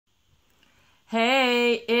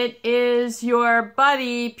Hey, it is your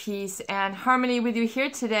buddy, Peace and Harmony, with you here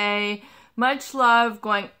today. Much love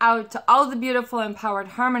going out to all the beautiful empowered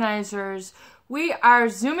harmonizers. We are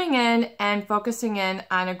zooming in and focusing in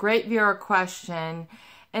on a great viewer question,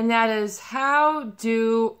 and that is, how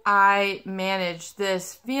do I manage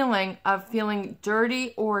this feeling of feeling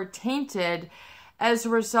dirty or tainted as a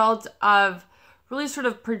result of really sort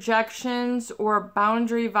of projections or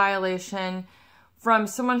boundary violation from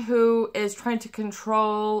someone who is trying to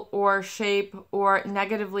control or shape or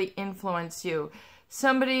negatively influence you?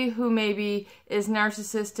 Somebody who maybe is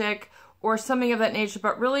narcissistic or something of that nature,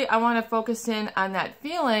 but really I want to focus in on that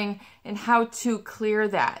feeling and how to clear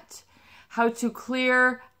that. How to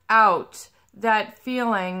clear out that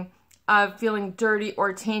feeling of feeling dirty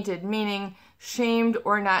or tainted, meaning shamed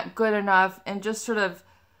or not good enough, and just sort of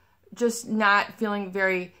just not feeling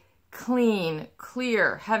very clean,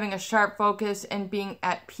 clear, having a sharp focus and being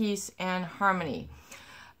at peace and harmony.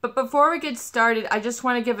 But before we get started, I just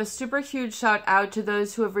want to give a super huge shout out to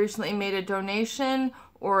those who have recently made a donation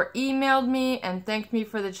or emailed me and thanked me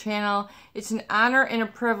for the channel. It's an honor and a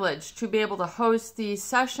privilege to be able to host these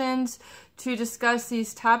sessions, to discuss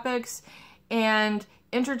these topics and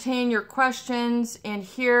entertain your questions and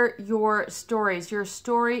hear your stories. Your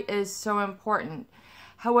story is so important.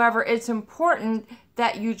 However, it's important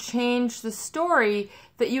that you change the story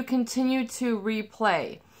that you continue to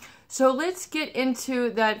replay. So let's get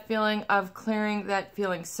into that feeling of clearing that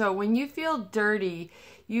feeling. So when you feel dirty,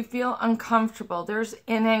 you feel uncomfortable, there's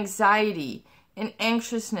an anxiety, an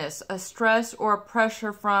anxiousness, a stress or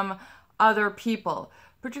pressure from other people,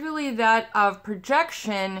 particularly that of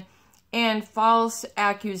projection and false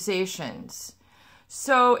accusations.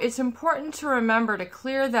 So it's important to remember to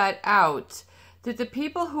clear that out, that the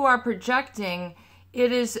people who are projecting,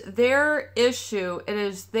 it is their issue, it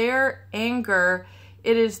is their anger,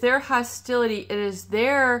 it is their hostility, it is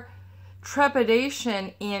their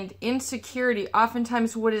trepidation and insecurity,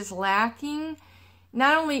 oftentimes what is lacking,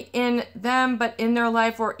 not only in them, but in their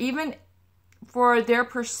life, or even for their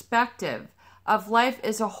perspective of life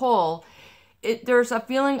as a whole. There's a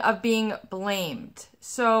feeling of being blamed.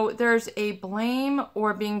 So there's a blame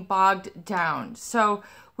or being bogged down. So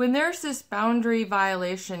when there's this boundary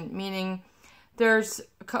violation, meaning there's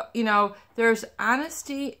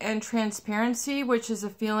honesty and transparency, which is a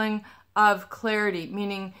feeling of clarity,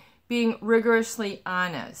 meaning being rigorously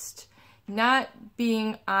honest, not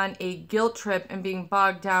being on a guilt trip and being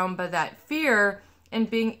bogged down by that fear and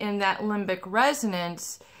being in that limbic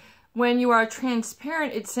resonance. When you are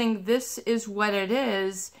transparent, it's saying this is what it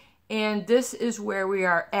is and this is where we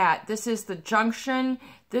are at. This is the junction.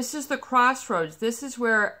 This is the crossroads. This is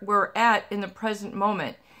where we're at in the present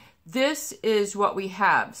moment. This is what we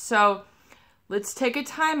have. So let's take a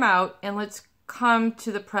time out and let's come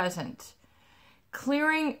to the present.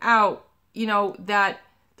 Clearing out,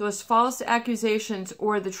 those false accusations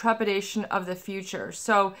or the trepidation of the future.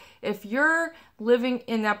 So if you're living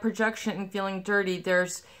in that projection and feeling dirty,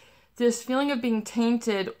 there's this feeling of being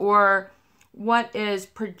tainted or what is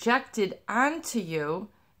projected onto you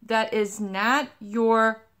that is not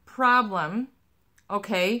your problem,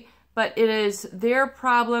 okay? But it is their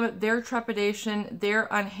problem, their trepidation, their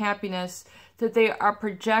unhappiness that they are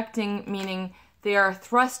projecting, meaning they are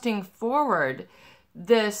thrusting forward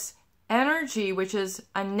this energy, which is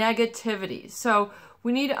a negativity. So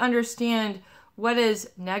we need to understand what is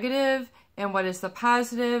negative and what is the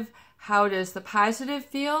positive. How does the positive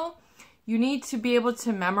feel? You need to be able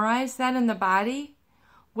to memorize that in the body.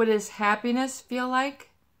 What does happiness feel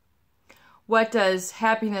like? What does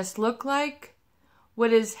happiness look like?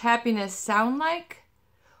 What does happiness sound like?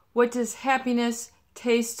 What does happiness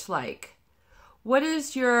taste like? What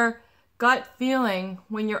is your gut feeling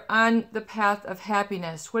when you're on the path of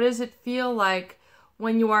happiness? What does it feel like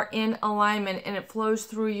when you are in alignment and it flows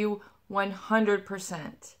through you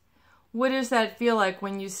 100%? What does that feel like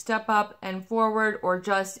when you step up and forward, or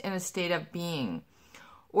just in a state of being?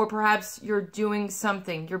 Or perhaps you're doing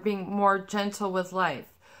something, you're being more gentle with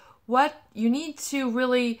life. What you need to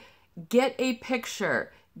really get a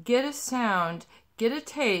picture, get a sound, get a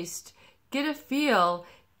taste, get a feel,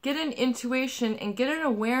 get an intuition, and get an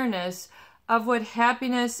awareness of what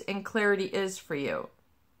happiness and clarity is for you.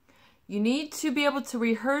 You need to be able to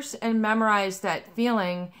rehearse and memorize that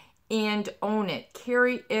feeling and own it.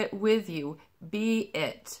 Carry it with you. Be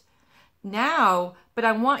it. Now, but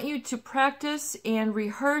I want you to practice and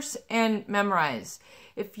rehearse and memorize.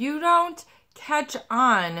 If you don't catch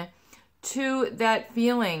on to that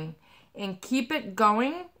feeling and keep it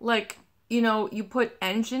going, like, you put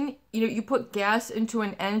you put gas into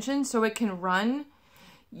an engine so it can run.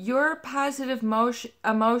 Your positive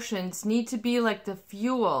emotions need to be like the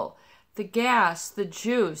fuel, the gas, the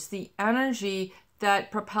juice, the energy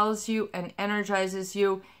that propels you and energizes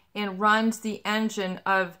you and runs the engine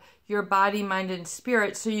of your body, mind, and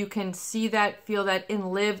spirit, so you can see that, feel that,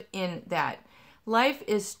 and live in that. Life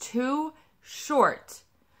is too short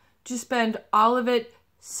to spend all of it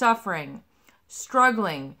suffering,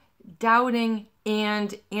 struggling, doubting,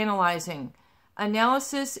 and analyzing.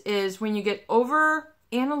 Analysis is when you get over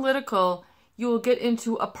analytical, you will get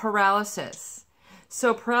into a paralysis.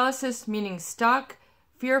 So paralysis meaning stuck,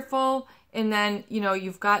 fearful, and then,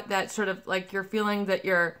 you've got that sort of like you're feeling that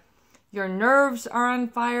your nerves are on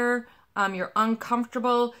fire, you're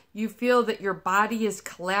uncomfortable, you feel that your body is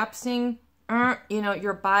collapsing,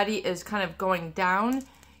 your body is kind of going down.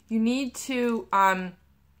 You need to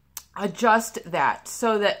adjust that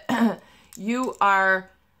so that you are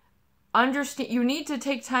you need to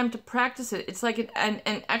take time to practice it. It's like an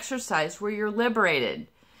exercise where you're liberated.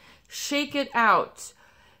 Shake it out.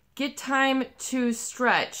 Get time to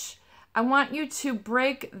stretch. I want you to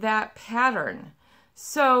break that pattern.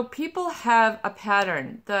 So people have a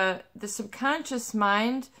pattern. The subconscious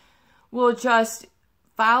mind will just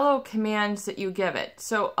follow commands that you give it.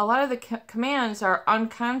 So a lot of the commands are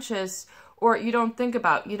unconscious, or you don't think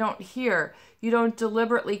about, you don't hear, you don't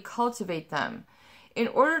deliberately cultivate them. In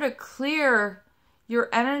order to clear your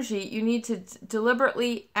energy, you need to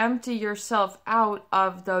deliberately empty yourself out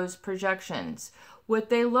of those projections. What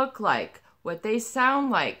they look like, what they sound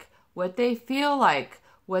like, what they feel like,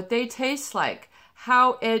 what they taste like,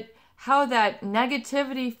 how that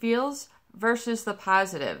negativity feels versus the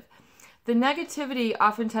positive. The negativity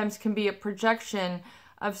oftentimes can be a projection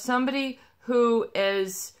of somebody who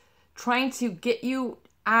is trying to get you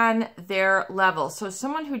on their level. So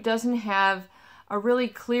someone who doesn't have a really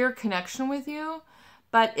clear connection with you,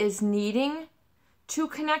 but is needing to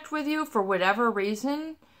connect with you for whatever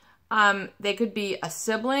reason. They could be a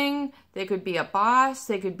sibling, they could be a boss,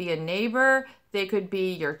 they could be a neighbor, they could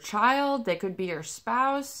be your child, they could be your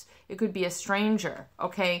spouse, it could be a stranger,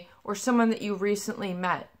 okay? Or someone that you recently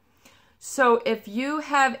met. So if you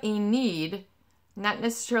have a need, not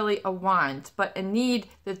necessarily a want, but a need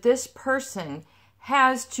that this person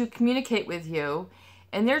has to communicate with you,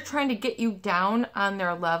 and they're trying to get you down on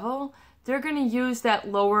their level, they're going to use that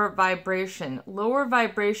lower vibration. Lower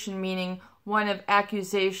vibration meaning one of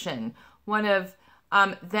accusation, one of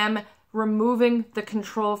them removing the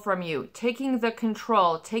control from you, taking the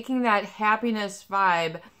control, taking that happiness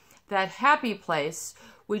vibe, that happy place,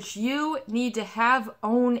 which you need to have,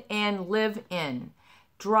 own, and live in,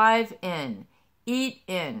 drive in, eat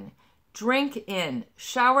in, drink in,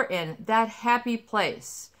 shower in, that happy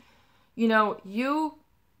place. You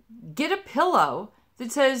get a pillow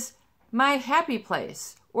that says, my happy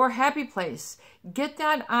place or happy place. Get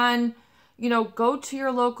that on, go to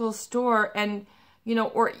your local store and,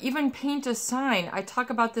 or even paint a sign. I talk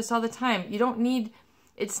about this all the time. You don't need,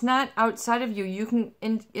 it's not outside of you. You can,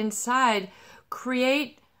 inside,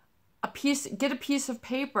 create get a piece of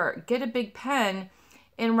paper, get a big pen,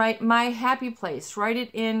 and write my happy place. Write it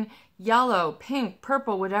in yellow, pink,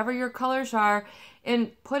 purple, whatever your colors are,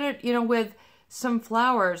 and put it, with some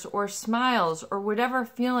flowers or smiles or whatever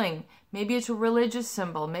feeling. Maybe it's a religious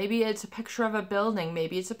symbol. Maybe it's a picture of a building.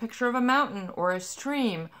 Maybe it's a picture of a mountain or a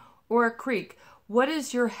stream or a creek. What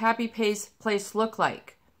does your happy place look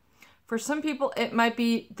like? For some people, it might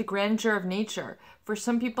be the grandeur of nature. For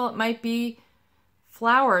some people, it might be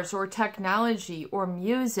flowers or technology or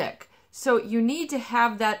music. So you need to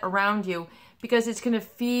have that around you because it's going to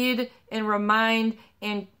feed and remind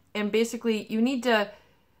and basically you need to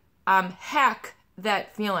hack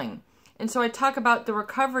that feeling. And so I talk about the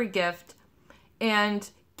recovery gift and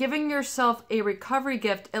giving yourself a recovery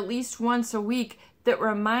gift at least once a week that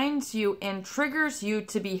reminds you and triggers you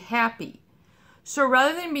to be happy. So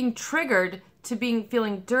rather than being triggered to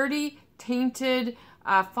feeling dirty, tainted,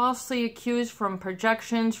 falsely accused from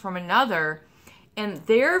projections from another and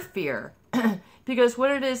their fear, because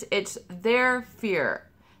what it is, it's their fear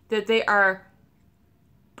that they are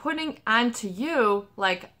putting onto you,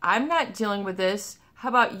 like, I'm not dealing with this. How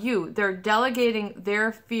about you? They're delegating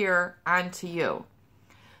their fear onto you.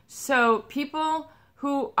 So people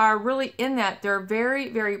who are really in that, they're very,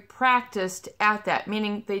 very practiced at that,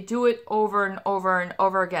 meaning they do it over and over and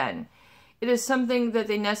over again. It is something that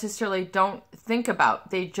they necessarily don't think about.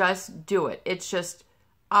 They just do it. It's just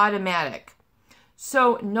automatic.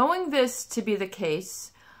 So knowing this to be the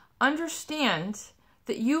case, understand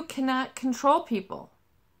that you cannot control people.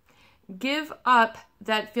 Give up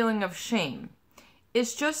that feeling of shame.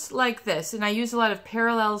 It's just like this, and I use a lot of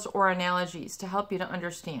parallels or analogies to help you to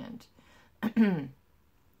understand.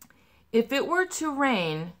 If it were to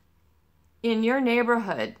rain in your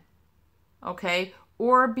neighborhood, okay,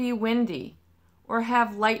 or be windy, or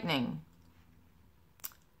have lightning,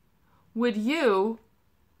 would you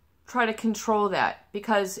try to control that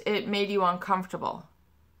because it made you uncomfortable?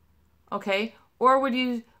 Okay? Or would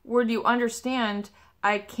you understand,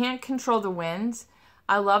 I can't control the winds.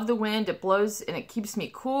 I love the wind. It blows and it keeps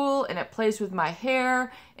me cool and it plays with my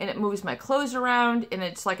hair and it moves my clothes around and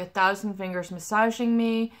it's like 1,000 fingers massaging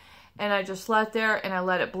me, and I just let there and I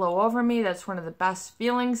let it blow over me. That's one of the best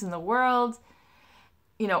feelings in the world.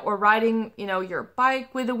 You know, or riding, you know, your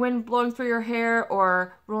bike with the wind blowing through your hair,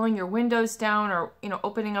 or rolling your windows down, or, you know,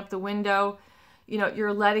 opening up the window. You know,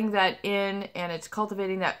 you're letting that in, and it's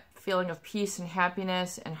cultivating that feeling of peace and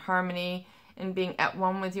happiness and harmony and being at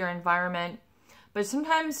one with your environment. But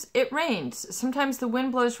sometimes it rains. Sometimes the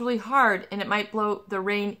wind blows really hard and it might blow the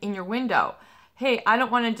rain in your window. Hey, I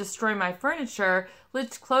don't want to destroy my furniture.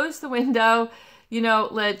 Let's close the window. You know,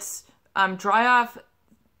 let's dry off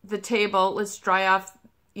the table. Let's dry off,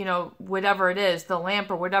 you know, whatever it is, the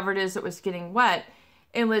lamp or whatever it is that was getting wet,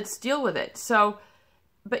 and let's deal with it. So,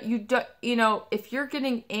 but you do, you know, if you're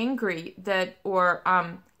getting angry that, or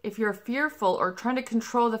if you're fearful or trying to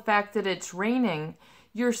control the fact that it's raining,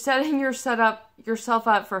 you're setting yourself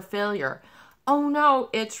up for failure. Oh no,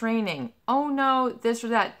 it's raining. Oh no, this or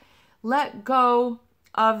that. Let go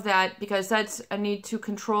of that, because that's a need to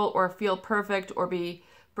control or feel perfect or be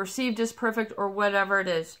perceived as perfect or whatever it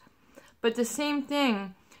is. But the same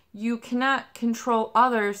thing, you cannot control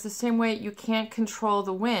others the same way you can't control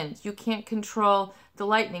the wind. You can't control the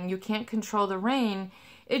lightning. You can't control the rain.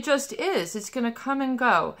 It just is. It's going to come and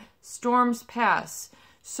go. Storms pass.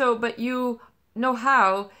 So, but you know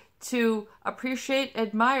how to appreciate,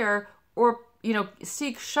 admire, or, you know,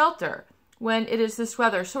 seek shelter when it is this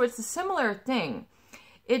weather. So it's a similar thing.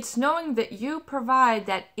 It's knowing that you provide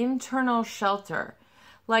that internal shelter,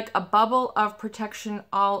 like a bubble of protection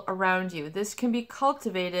all around you. This can be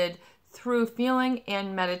cultivated through feeling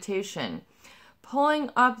and meditation.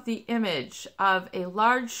 Pulling up the image of a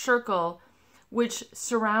large circle which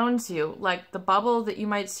surrounds you, like the bubble that you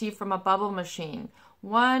might see from a bubble machine.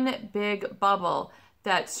 One big bubble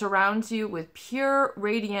that surrounds you with pure,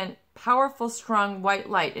 radiant, powerful, strong white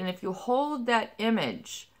light. And if you hold that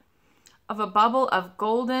image of a bubble of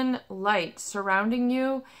golden light surrounding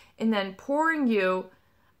you and then pouring you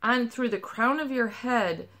on through the crown of your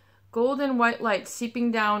head, golden white light seeping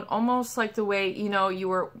down, almost like the way, you know, you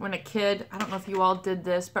were when a kid. I don't know if you all did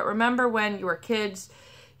this, but remember when you were kids,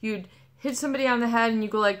 you'd hit somebody on the head and you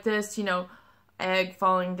go like this, you know, egg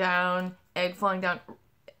falling down,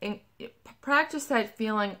 and practice that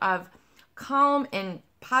feeling of calm and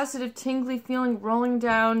positive tingly feeling rolling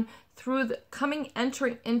down through the,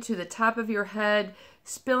 entering into the top of your head,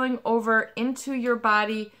 spilling over into your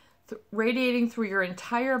body, radiating through your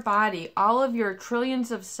entire body. All of your trillions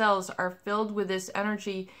of cells are filled with this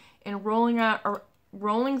energy and rolling out, or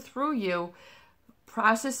rolling through you,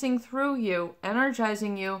 processing through you,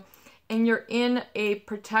 energizing you, and you're in a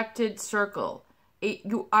protected circle.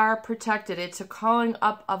 You are protected. It's a calling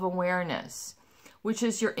up of awareness, which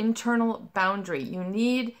is your internal boundary. You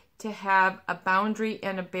need to have a boundary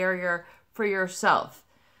and a barrier for yourself.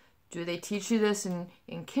 Do they teach you this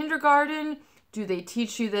in kindergarten? Do they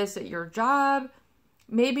teach you this at your job?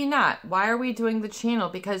 Maybe not. Why are we doing the channel?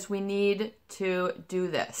 Because we need to do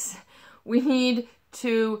this. We need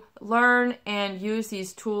to learn and use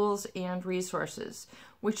these tools and resources,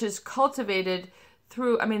 which is cultivated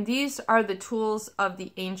through, I mean, these are the tools of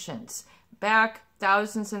the ancients back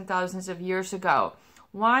thousands and thousands of years ago.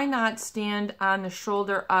 Why not stand on the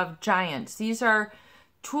shoulder of giants? These are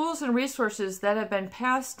tools and resources that have been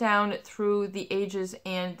passed down through the ages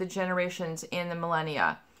and the generations and the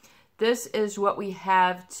millennia. This is what we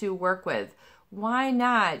have to work with. Why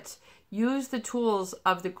not use the tools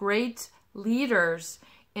of the great leaders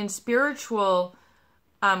and spiritual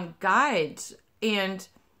guides and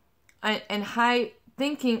high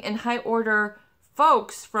thinking and high order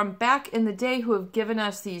folks from back in the day who have given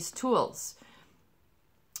us these tools?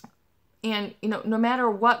 And, you know, no matter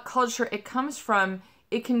what culture it comes from,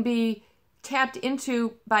 it can be tapped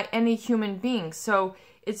into by any human being. So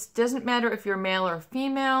it doesn't matter if you're male or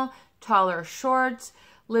female, tall or short,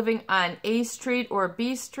 living on A Street or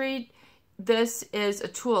B Street. This is a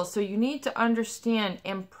tool. So you need to understand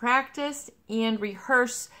and practice and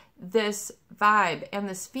rehearse this vibe and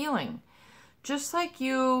this feeling. Just like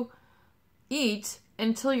you eat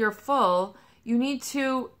until you're full, you need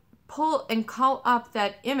to pull and call up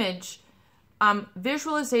that image.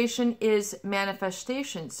 Visualization is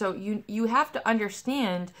manifestation. So you have to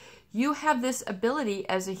understand you have this ability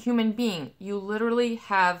as a human being. You literally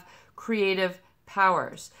have creative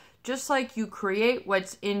powers. Just like you create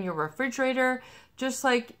what's in your refrigerator, just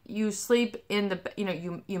like you sleep in the,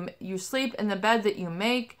 you sleep in the bed that you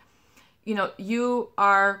make, you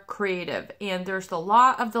are creative. And there's the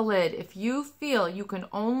law of the lid. If you feel you can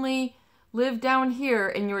only live down here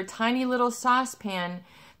in your tiny little saucepan,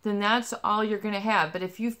 then that's all you're going to have. But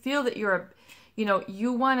if you feel that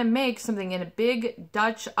you want to make something in a big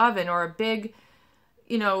Dutch oven or a big,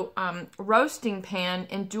 roasting pan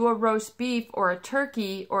and do a roast beef or a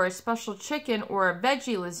turkey or a special chicken or a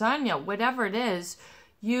veggie lasagna, whatever it is,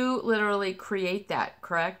 you literally create that,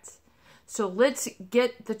 correct? So let's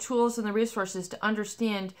get the tools and the resources to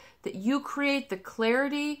understand that you create the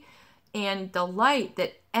clarity and the light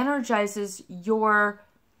that energizes your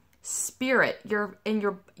spirit.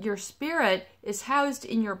 Your spirit is housed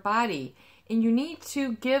in your body, and you need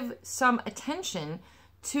to give some attention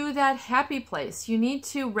to that happy place. You need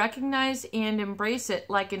to recognize and embrace it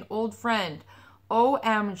like an old friend.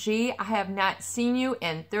 OMG, I have not seen you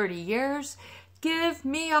in 30 years. Give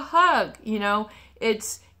me a hug.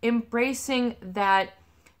 It's embracing that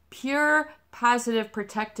pure, positive,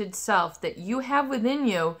 protected self that you have within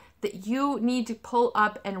you that you need to pull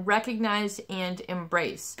up and recognize and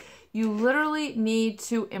embrace. You literally need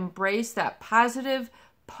to embrace that positive,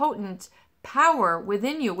 potent power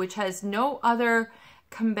within you, which has no other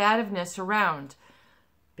combativeness around.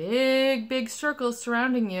 Big, big circles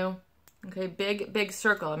surrounding you. Okay, big, big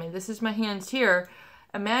circle. I mean, this is my hands here.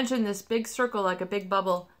 Imagine this big circle like a big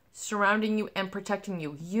bubble surrounding you and protecting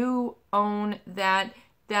you. You own that.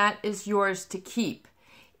 That is yours to keep.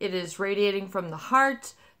 It is radiating from the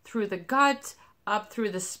heart, through the gut, up through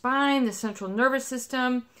the spine, the central nervous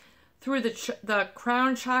system, through the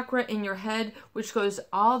crown chakra in your head, which goes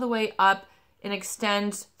all the way up and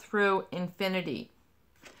extends through infinity.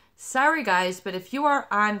 Sorry guys, but if you are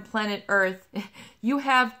on planet Earth, you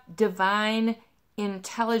have divine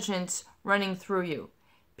intelligence running through you.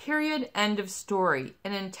 Period. End of story.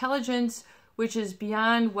 An intelligence which is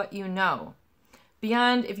beyond what you know.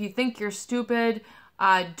 Beyond if you think you're stupid,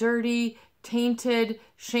 dirty, tainted,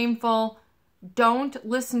 shameful. Don't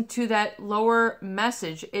listen to that lower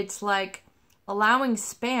message. It's like allowing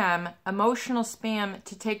spam, emotional spam,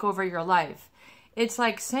 to take over your life. It's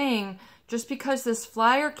like saying, just because this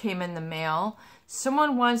flyer came in the mail,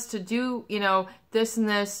 someone wants to do, this and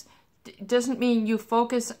this, doesn't mean you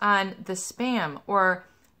focus on the spam. Or,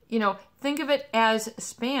 think of it as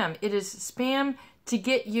spam. It is spam to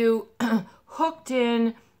get you hooked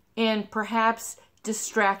in and perhaps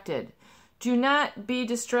distracted. Do not be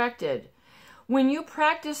distracted. When you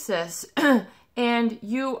practice this and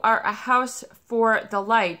you are a house for the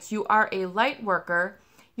light, you are a light worker,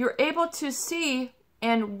 you're able to see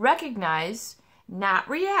and recognize, not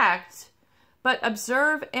react, but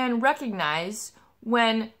observe and recognize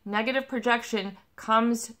when negative projection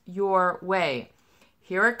comes your way.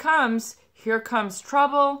 Here it comes. Here comes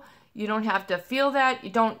trouble. You don't have to feel that. You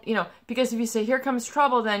don't, because if you say, here comes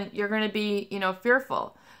trouble, then you're going to be,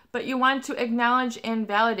 fearful. But you want to acknowledge and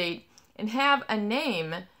validate and have a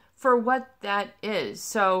name for what that is.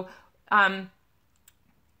 So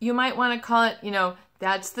you might want to call it,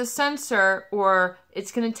 that's the sensor, or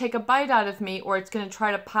it's going to take a bite out of me, or it's going to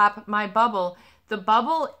try to pop my bubble. The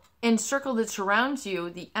bubble and circle that surrounds you,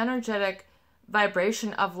 the energetic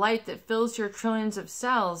vibration of light that fills your trillions of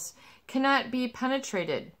cells, cannot be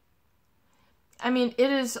penetrated. I mean, it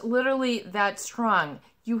is literally that strong.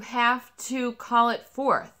 You have to call it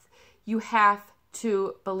forth. You have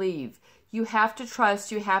to believe. You have to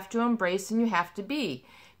trust. You have to embrace, and you have to be.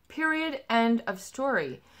 Period. End of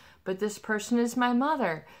story. But this person is my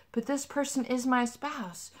mother. But this person is my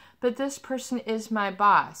spouse. But this person is my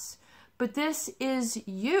boss. But this is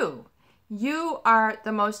you. You are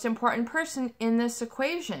the most important person in this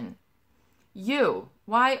equation. You.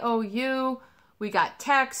 Y-O-U. We got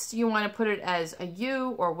text. You want to put it as a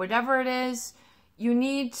U or whatever it is. You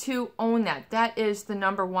need to own that. That is the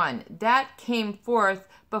number one. That came forth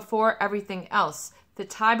before everything else. The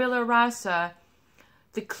tabula rasa,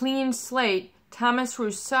 the clean slate. Thomas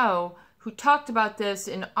Rousseau, who talked about this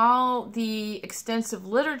in all the extensive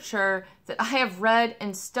literature that I have read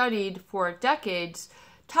and studied for decades,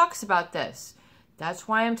 talks about this. That's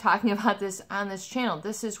why I'm talking about this on this channel.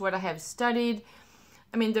 This is what I have studied.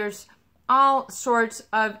 I mean, there's all sorts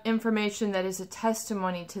of information that is a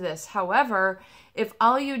testimony to this. However, if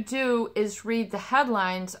all you do is read the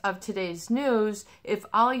headlines of today's news, if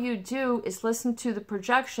all you do is listen to the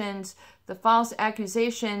projections, the false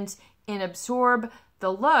accusations, and absorb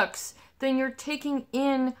the looks, then you're taking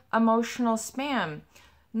in emotional spam.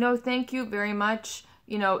 No, thank you very much.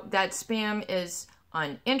 That spam is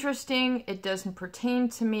uninteresting. It doesn't pertain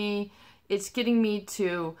to me. It's getting me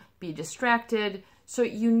to be distracted. So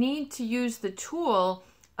you need to use the tool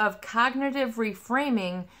of cognitive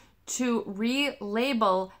reframing to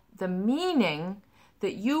relabel the meaning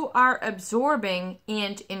that you are absorbing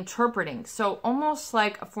and interpreting. So almost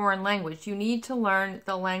like a foreign language, you need to learn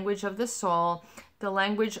the language of the soul, the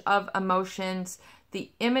language of emotions, the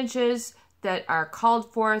images that are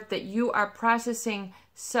called forth that you are processing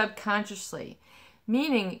subconsciously.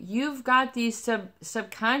 Meaning you've got these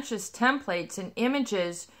subconscious templates and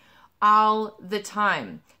images all the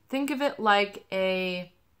time. Think of it like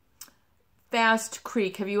a fast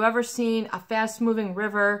creek. Have you ever seen a fast moving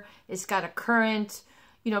river? It's got a current.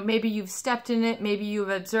 You know, maybe you've stepped in it, maybe you've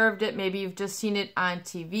observed it, maybe you've just seen it on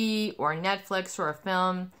TV or Netflix or a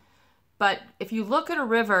film. But if you look at a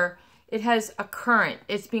river, it has a current.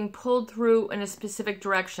 It's being pulled through in a specific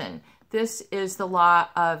direction. This is the law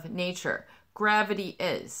of nature. Gravity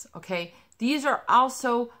is, okay? These are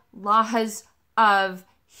also laws of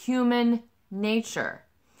human nature.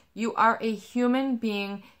 You are a human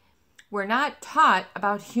being. We're not taught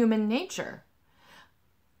about human nature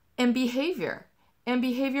and behavior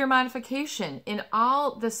modification in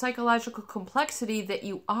all the psychological complexity that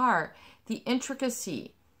you are, the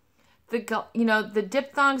intricacy, the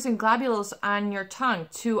diphthongs and globules on your tongue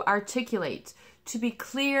to articulate, to be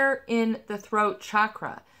clear in the throat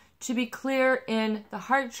chakra, to be clear in the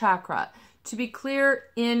heart chakra, to be clear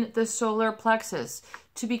in the solar plexus,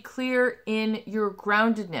 to be clear in your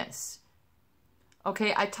groundedness.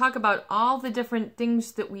 Okay, I talk about all the different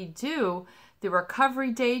things that we do, the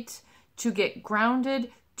recovery date, to get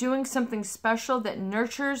grounded, doing something special that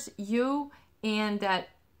nurtures you and that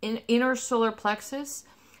inner solar plexus,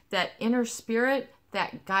 that inner spirit,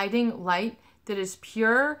 that guiding light that is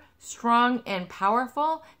pure, strong, and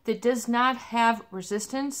powerful, that does not have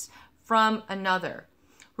resistance from another.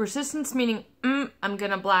 Resistance meaning, I'm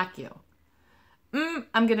going to block you.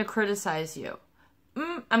 I'm going to criticize you.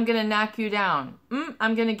 I'm going to knock you down.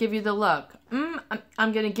 I'm going to give you the look.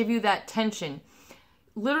 I'm going to give you that tension.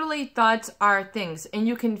 Literally, thoughts are things, and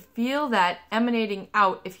you can feel that emanating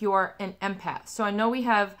out if you are an empath. So I know we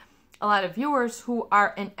have a lot of viewers who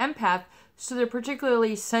are an empath, so they're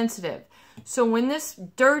particularly sensitive. So when this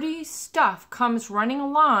dirty stuff comes running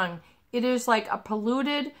along, it is like a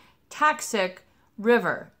polluted, toxic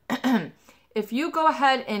river. If you go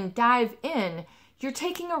ahead and dive in, you're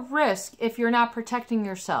taking a risk if you're not protecting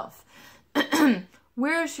yourself.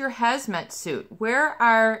 Where's your hazmat suit? Where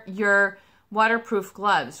are your waterproof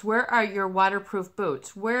gloves? Where are your waterproof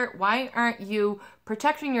boots? Why aren't you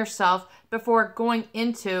protecting yourself before going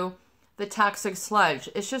into the toxic sludge?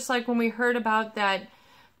 It's just like when we heard about that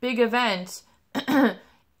big event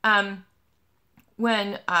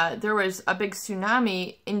when there was a big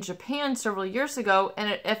tsunami in Japan several years ago, and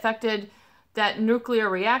it affected that nuclear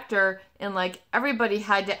reactor, and like everybody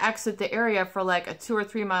had to exit the area for like a 2 or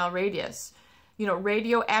 3 mile radius. You know,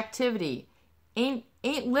 radioactivity. Ain't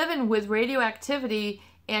living with radioactivity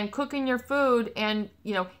and cooking your food, and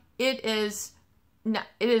you know it is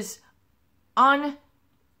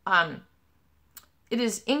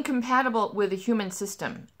incompatible with the human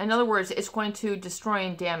system. In other words, it's going to destroy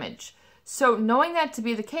and damage. So knowing that to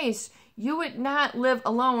be the case, you would not live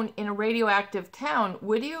alone in a radioactive town,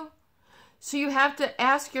 would you? So you have to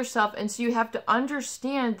ask yourself, and so you have to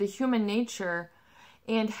understand the human nature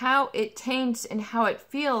and how it taints and how it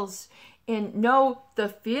feels, and know the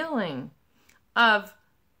feeling of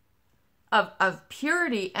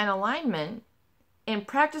purity and alignment, and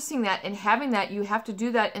practicing that and having that. You have to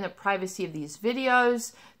do that in the privacy of these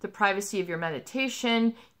videos, the privacy of your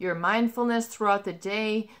meditation, your mindfulness throughout the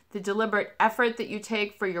day, the deliberate effort that you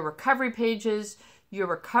take for your recovery pages, your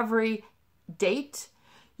recovery date,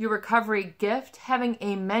 your recovery gift, having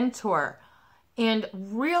a mentor, and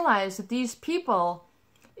realize that these people,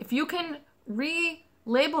 if you can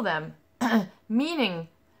relabel them, meaning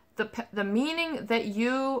the meaning that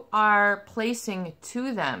you are placing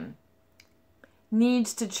to them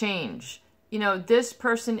needs to change. You know, this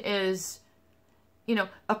person is, you know,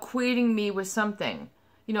 equating me with something.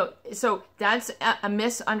 You know, so that's a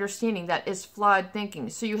misunderstanding. That is flawed thinking.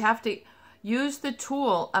 So you have to use the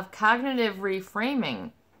tool of cognitive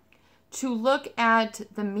reframing to look at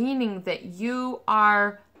the meaning that you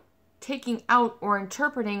are taking out or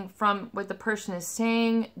interpreting from what the person is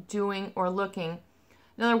saying, doing, or looking.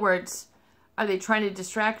 In other words, are they trying to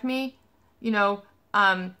distract me? You know,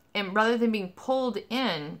 and rather than being pulled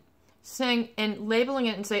in, saying and labeling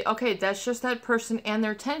it and say, okay, that's just that person and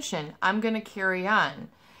their tension. I'm going to carry on.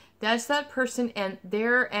 That's that person and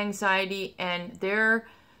their anxiety and their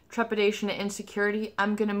trepidation and insecurity,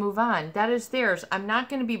 I'm going to move on. That is theirs. I'm not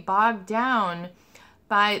going to be bogged down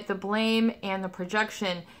by the blame and the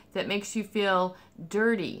projection that makes you feel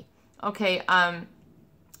dirty. Okay,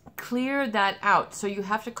 clear that out. So you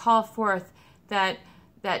have to call forth that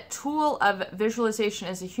tool of visualization.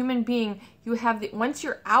 As a human being, you have once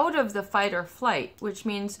you're out of the fight or flight, which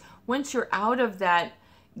means once you're out of that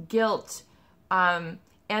guilt and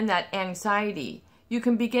that anxiety, you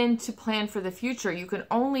can begin to plan for the future. You can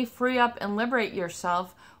only free up and liberate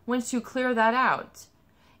yourself once you clear that out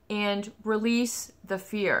and release the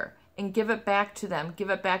fear and give it back to them, give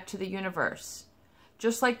it back to the universe.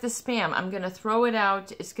 Just like the spam, I'm going to throw it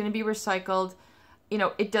out. It's going to be recycled. You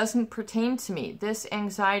know, it doesn't pertain to me. This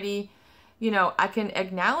anxiety, you know, I can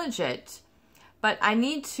acknowledge it, but I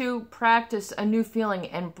need to practice a new feeling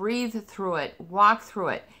and breathe through it, walk through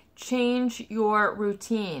it, change your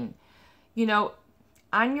routine. You know,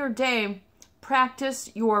 on your day,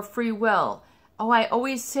 practice your free will. Oh, I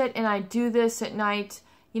always sit and I do this at night.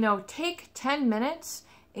 You know, take 10 minutes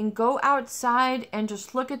and go outside and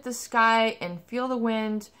just look at the sky and feel the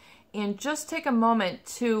wind and just take a moment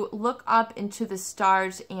to look up into the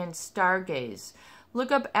stars and stargaze.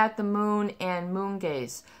 Look up at the moon and moon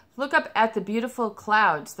gaze. Look up at the beautiful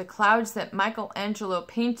clouds, the clouds that Michelangelo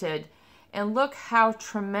painted, and look how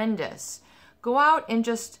tremendous. Go out and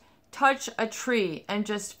just touch a tree and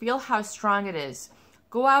just feel how strong it is.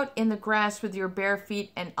 Go out in the grass with your bare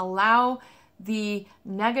feet and allow the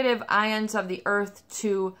negative ions of the earth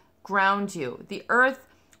to ground you. The earth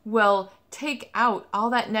will take out all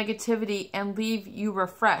that negativity and leave you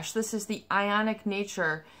refreshed. This is the ionic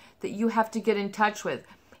nature that you have to get in touch with.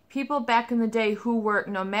 People back in the day who were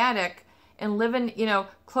nomadic and living, you know,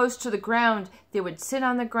 close to the ground, they would sit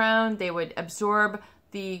on the ground, they would absorb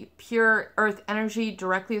the pure earth energy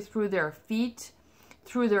directly through their feet,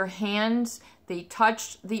 through their hands. They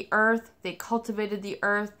touched the earth, they cultivated the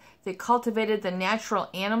earth, they cultivated the natural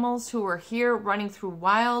animals who were here running through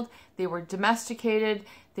wild. They were domesticated,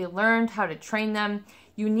 they learned how to train them.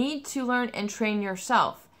 You need to learn and train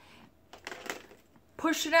yourself.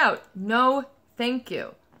 Push it out. No, thank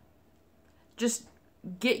you. Just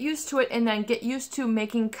get used to it and then get used to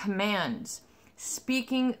making commands,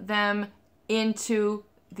 speaking them into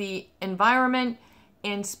the environment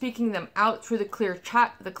and speaking them out through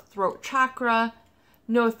the throat chakra.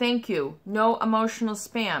 No, thank you. No emotional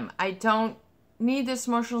spam. I don't need this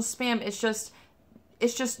emotional spam. It's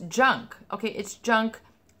just junk. Okay, it's junk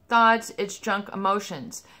thoughts, it's junk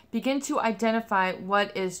emotions. Begin to identify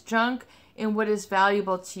what is junk and what is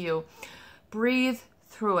valuable to you. Breathe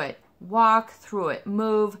through it. Walk through it.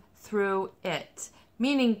 Move through it.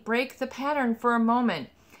 Meaning break the pattern for a moment.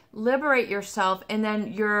 Liberate yourself, and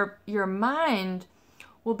then your mind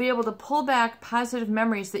will be able to pull back positive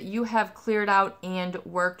memories that you have cleared out and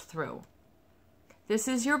worked through. This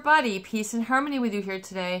is your buddy, Peace and Harmony, with you here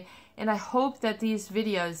today, and I hope that these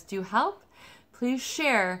videos do help. Please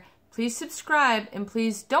share, please subscribe, and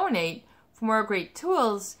please donate for more great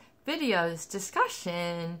tools, videos,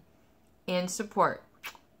 discussion, and support.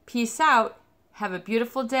 Peace out. Have a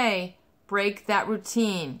beautiful day. Break that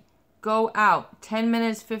routine. Go out 10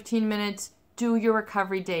 minutes, 15 minutes, do your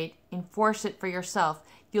recovery date, enforce it for yourself.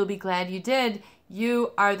 You'll be glad you did.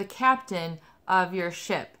 You are the captain of your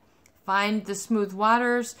ship. Find the smooth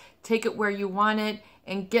waters, take it where you want it,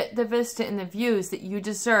 and get the vista and the views that you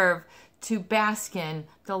deserve to bask in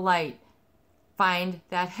the light. Find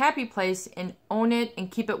that happy place and own it and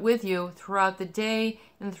keep it with you throughout the day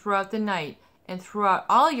and throughout the night and throughout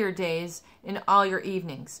all your days and all your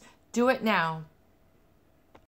evenings. Do it now.